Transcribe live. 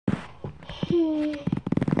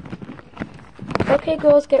Okay,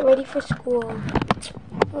 girls, get ready for school.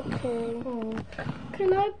 Okay.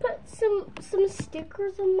 Can I put some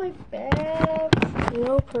stickers on my bag?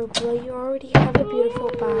 No, Purpla, you already have a beautiful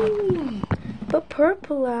bag. But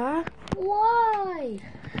Purpla. Why?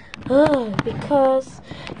 Because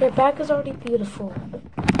your bag is already beautiful.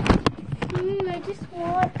 I just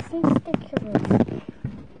want some stickers.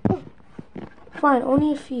 Fine,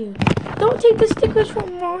 only a few. Don't take the stickers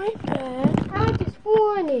from my bag. I just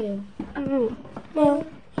wanted. Well,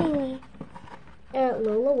 anyway.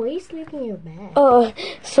 Lola, why are you sleeping in your bed?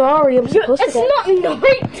 Sorry, I'm supposed to get... It's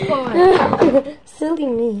not nighttime! Silly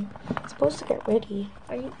me. I'm supposed to get ready.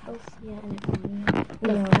 Are you Elsie and Anya?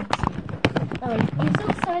 No. I'm so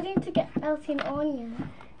excited to get Elsie and Anya.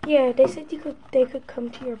 Yeah, they said they could come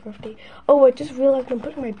to your birthday. Oh, I just realized I'm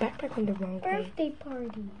putting my backpack on the wrong way. Birthday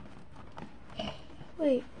party.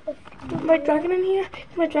 Wait, is my dragon in here?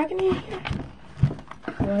 Is my dragon in here?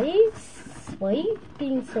 Why are you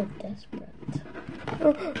being so desperate?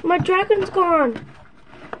 Oh, my dragon's gone.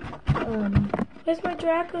 Where's my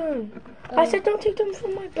dragon? I said don't take them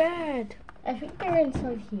from my bed. I think they're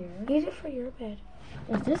inside here. Use it for your bed.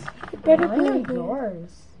 Is this better mine be or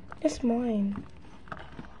yours? It's mine.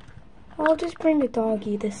 I'll just bring the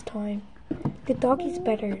doggy this time. The doggy's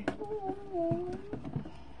better.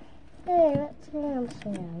 Hey, that's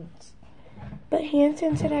nonsense. But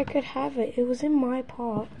Hanson said I could have it. It was in my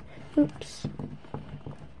pot. Oops.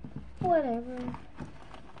 Whatever.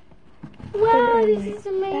 Wow, this is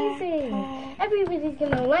amazing. Backpack. Everybody's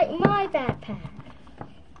gonna like my backpack.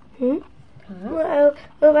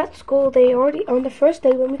 Well, at school, they already, on the first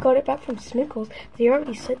day when we got it back from Snickles, they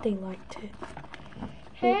already said they liked it.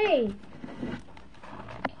 Hey.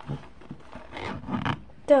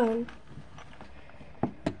 Done.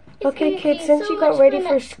 It's Okay, gonna kids, be since so you got much ready fun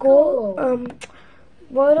for at school,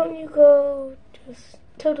 why don't you go just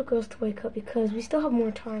tell the girls to wake up because we still have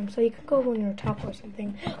more time, so you can go on your top or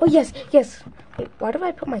something. Oh, yes. Wait, why do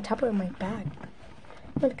I put my topper in my bag?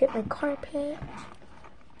 I'm gonna get my carpet.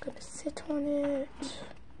 I'm gonna sit on it.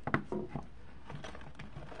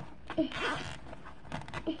 I'm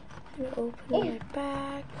gonna open my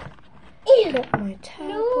bag. Get my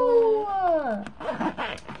tablet.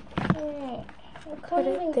 No. Put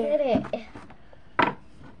it there. Get it.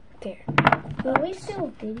 There. Are we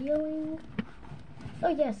still videoing? Oh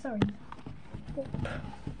yeah, sorry.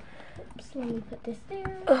 Oops, let me put this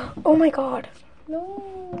there. Oh my god.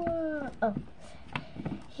 No.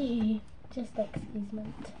 Just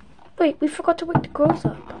excusement. Wait, we forgot to wake the girls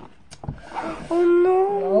up. Oh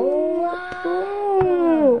no.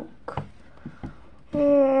 Look.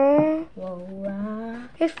 Lola.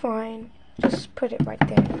 It's fine. Just put it right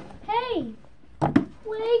there. Hey!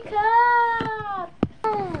 Wake up!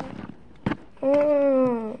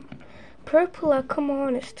 Purpla, come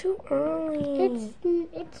on, it's too early.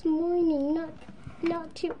 It's morning,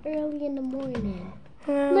 not too early in the morning.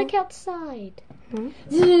 Look outside.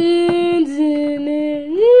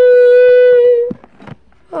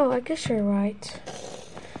 Oh, I guess you're right.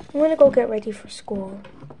 I'm gonna go get ready for school.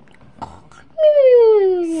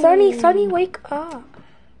 Sunny, wake up.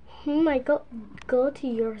 I go to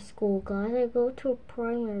your school, guys. I go to a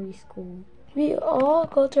primary school. We all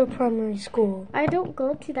go to a primary school. I don't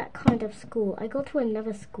go to that kind of school. I go to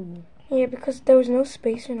another school. Yeah, because there was no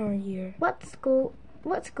space in our year. What school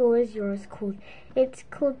is yours called? It's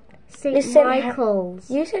called St. Michael's.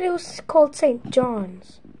 You said it was called St.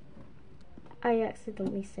 John's. I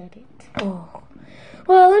accidentally said it. Oh.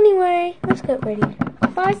 Well, anyway, let's get ready.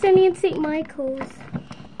 Bye, Sunny and St. Michael's.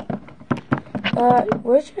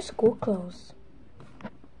 Where's your school clothes?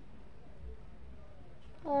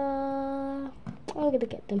 I'm gonna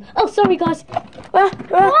get them. Oh, sorry, guys.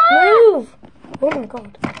 Move! Oh my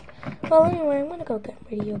god. Well, anyway, I'm gonna go get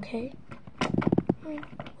ready, okay?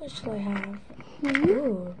 What should I have?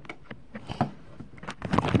 Ooh.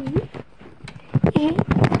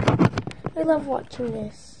 I love watching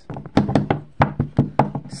this.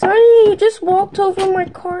 Sonny, you just walked over my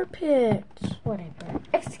carpet. Whatever.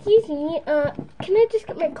 Excuse me, can I just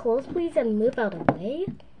get my clothes, please, and move out of the way?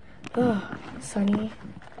 Oh, Sonny.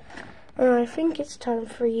 I think it's time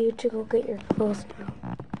for you to go get your clothes now.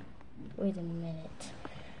 Wait a minute.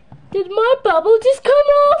 Did my bubble just come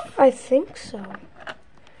off? I think so.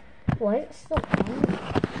 Why is it still on?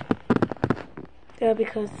 Yeah,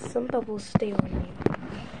 because some bubbles stay on me.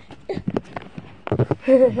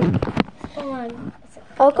 Hold on.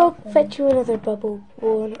 I'll go fetch you another bubble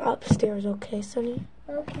one upstairs, okay, Sonny?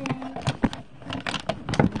 Okay.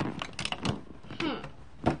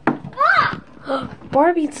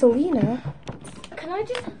 Barbie and Selena. Can I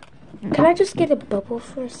just Can I just get a bubble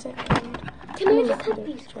for a second? Can I just have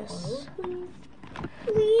these clothes,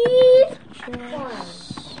 please?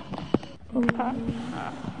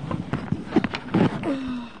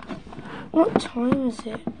 What time is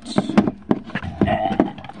it?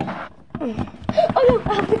 Oh no,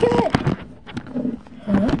 I forgot.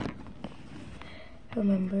 Huh?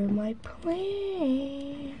 Remember my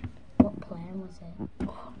plan. What plan was it?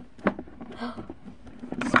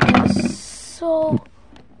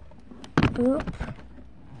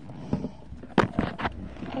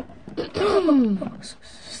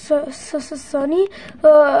 So, Sonny,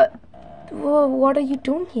 what are you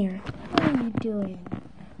doing here? What are you doing?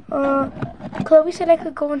 Chloe said I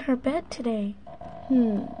could go in her bed today.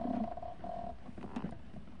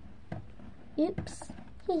 Oops.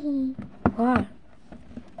 What?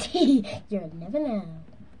 You'll never know.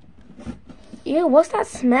 Ew, what's that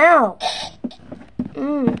smell?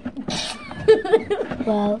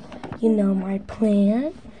 Well, you know my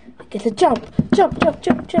plan. I get to jump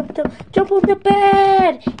on the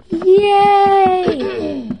bed.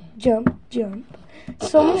 Yay! Jump.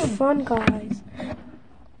 So much fun, guys.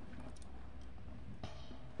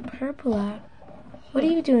 Purpla, what are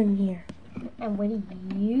you doing here? And what are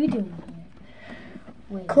you doing here?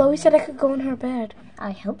 Wait, Chloe said I could go in her bed.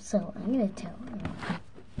 I hope so. I'm gonna tell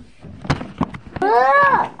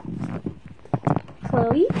her.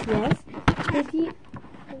 Chloe, yes? Did you...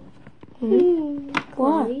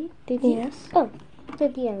 Chloe, did you... Yes. Oh,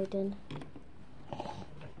 baby Aridin.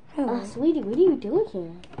 Hello. Sweetie, what are you doing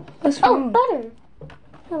here? What's wrong? Oh, Butter.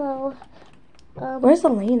 Hello. Where's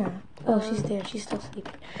Elena? Oh, she's there. She's still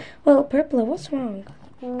sleeping. Well, Purpla, what's wrong?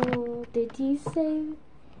 Oh, did you say...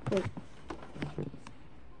 Wait.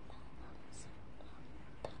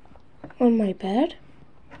 On my bed?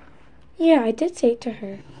 Yeah, I did say it to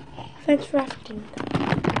her. Thanks for asking.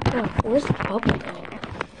 Oh, where's the bubble gum?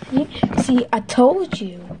 See, I told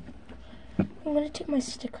you. I'm gonna take my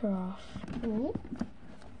sticker off.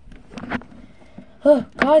 Oh,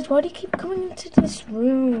 guys, why do you keep coming into this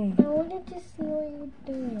room? I wanted to see what you're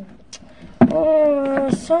doing. Oh,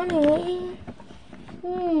 Sonny.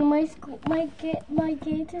 My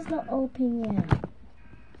gate is not open yet.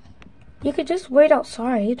 You could just wait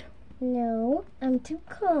outside. No, I'm too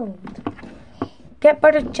cold. Get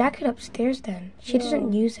Butter's jacket upstairs then. She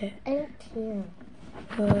doesn't use it. I don't care.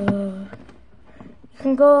 You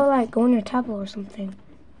can go on your tablet or something.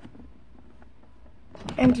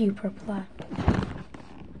 And you, Purpla.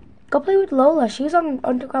 Go play with Lola. She's on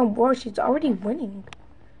Underground War. She's already winning.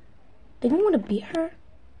 Didn't you want to beat her?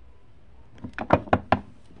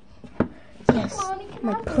 Yes, Mommy,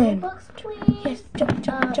 my plan. Robux, please? Yes, jump.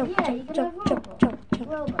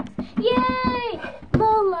 Robux. Yay!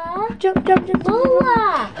 Lola! Jump.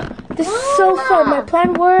 Lola! This is so fun. My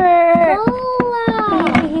plan worked. Lola!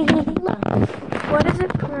 What is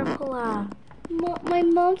it, Purpla? My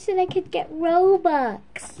mom said I could get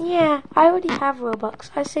Robux. Yeah, I already have Robux.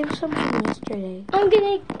 I saved some money yesterday. I'm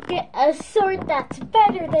gonna get a sword that's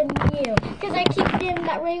better than you. Because I keep getting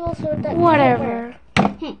that rainbow sword that's Whatever.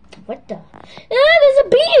 What the? There's a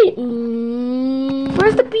bee!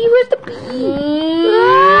 Where's the bee?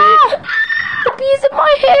 The bee's in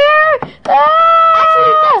my hair!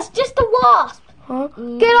 Actually, that's just a wasp. Huh?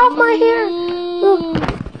 Get off my hair!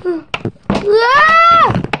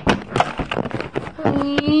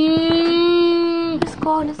 It's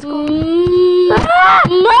gone.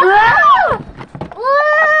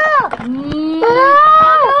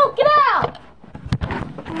 No, get out!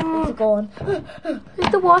 It's gone. Is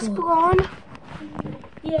the wasp gone?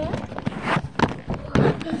 Yeah.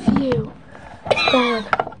 Phew. Gone.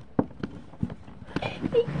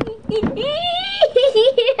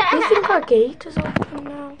 You think our gate is open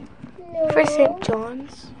now? No. For St.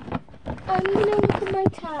 John's? I'm gonna look at my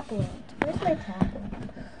tablet. Where's my tablet?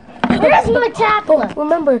 Where's my tablet? Oh,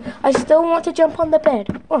 remember, I still want to jump on the bed.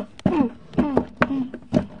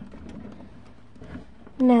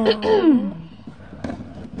 Now.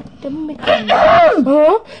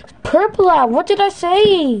 Huh? Purpla, what did I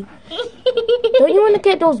say? Don't you want to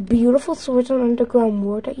get those beautiful swords on Underground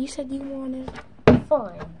War that you said you wanted?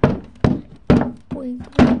 Fine. Boing,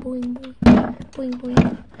 boing, boing, boing,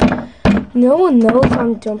 boing. No one knows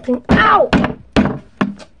I'm jumping. Ow!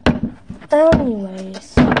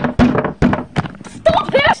 Anyways.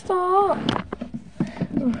 Stop it! Stop!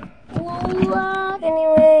 Lola.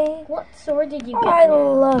 Anyway. What sword did you get? I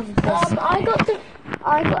love this. I got the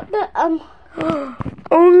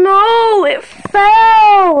Oh no! It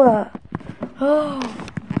fell! Oh.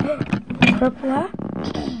 Purpla?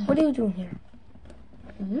 What are you doing here?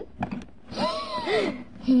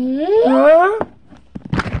 Huh?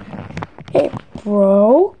 It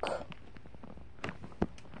broke?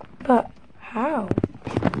 But How?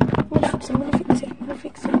 I'm gonna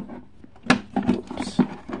fix it. Oops.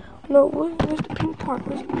 No, where's the pink part?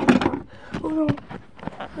 Oh no.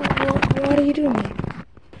 What are you doing there?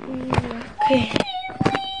 Okay.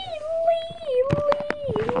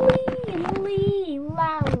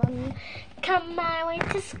 Come my way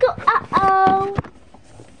to school. Uh-oh.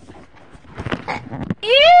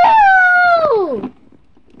 Ew!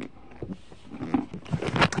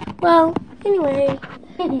 Well, anyway,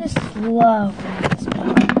 this is lovely.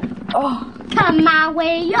 Oh, come my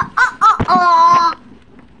way.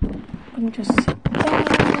 I'm just sit down.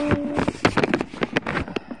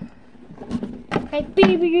 Hey,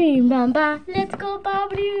 baby, remember? Let's go,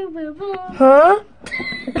 baby, baby. Huh?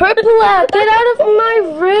 Purpla, get out of my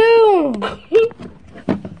room!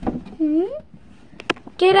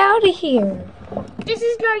 Get out of here. This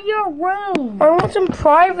is not your room. I want some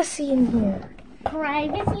privacy in here.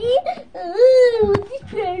 Privacy? Ooh, what's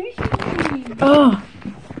privacy? Oh,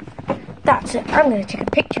 that's it. I'm going to take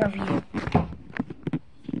a picture of you.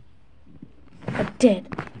 I did.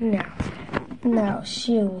 Now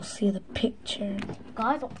she will see the picture.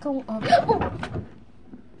 Guys, what's going on?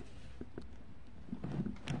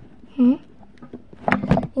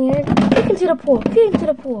 Yeah, get into the pool. Get into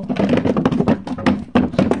the pool.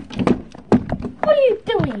 What are you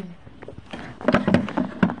doing?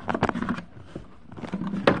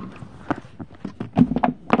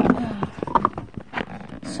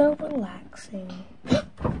 So relaxing.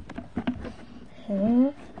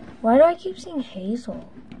 Why do I keep saying Hazel?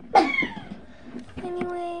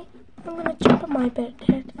 Anyway, I'm gonna jump on my bed.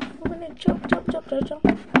 I'm gonna jump.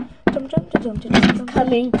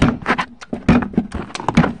 Coming.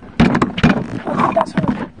 Oh, that's her.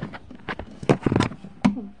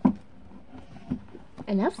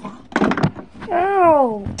 Enough.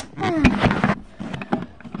 Ow!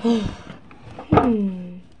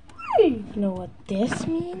 You know what this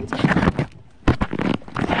means?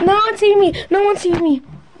 No one see me! No one see me!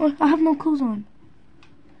 Oh, I have no clothes on.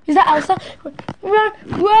 Is that Elsa?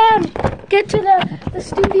 Run! Get to the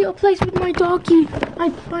studio place with my doggy, my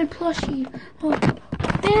plushie. Oh,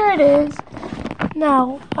 there it is.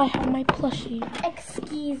 Now I have my plushie.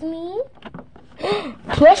 Excuse me?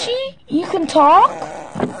 Plushie? You can talk?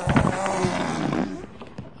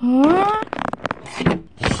 Huh?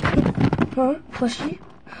 Huh? Plushie?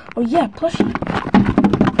 Oh yeah, plushie.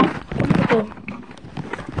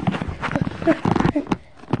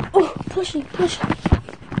 Oh, plushie.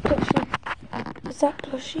 Is that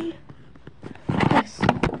plushie? Yes.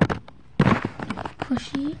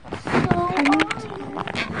 Plushie.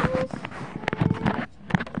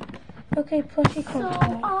 Okay, plushie can't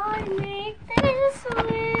talk. I make this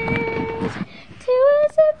wish to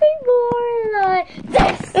something more like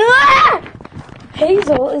this. Ah!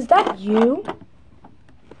 Hazel, is that you?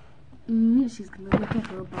 She's gonna look at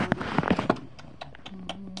her body.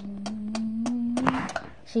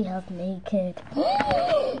 She has naked.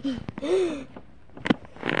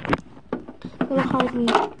 Gotta hide me.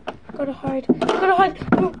 Gotta hide.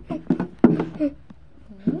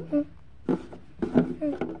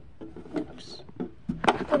 Oops.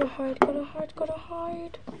 Gotta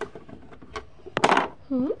hide.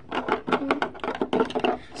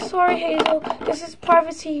 Sorry, Hazel. This is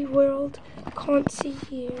privacy world. Can't see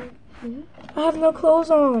here. I have no clothes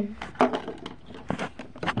on.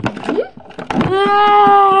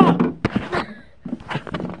 Ah!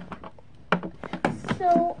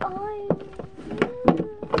 So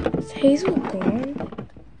Is Hazel gone?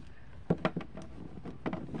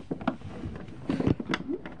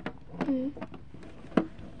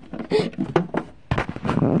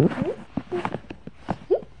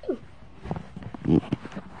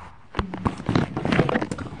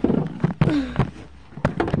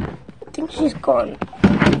 I think she's gone.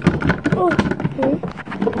 Oh.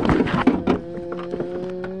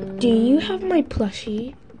 Do you have my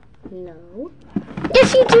plushie? no.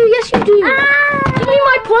 Yes, you do. Ah! Give me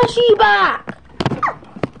my plushie back.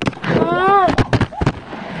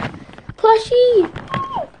 Plushie.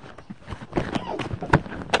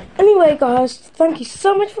 Anyway, guys, thank you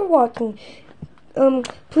so much for watching.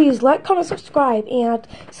 Please like, comment, subscribe, and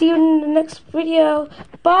see you in the next video.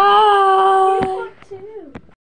 Bye. Too.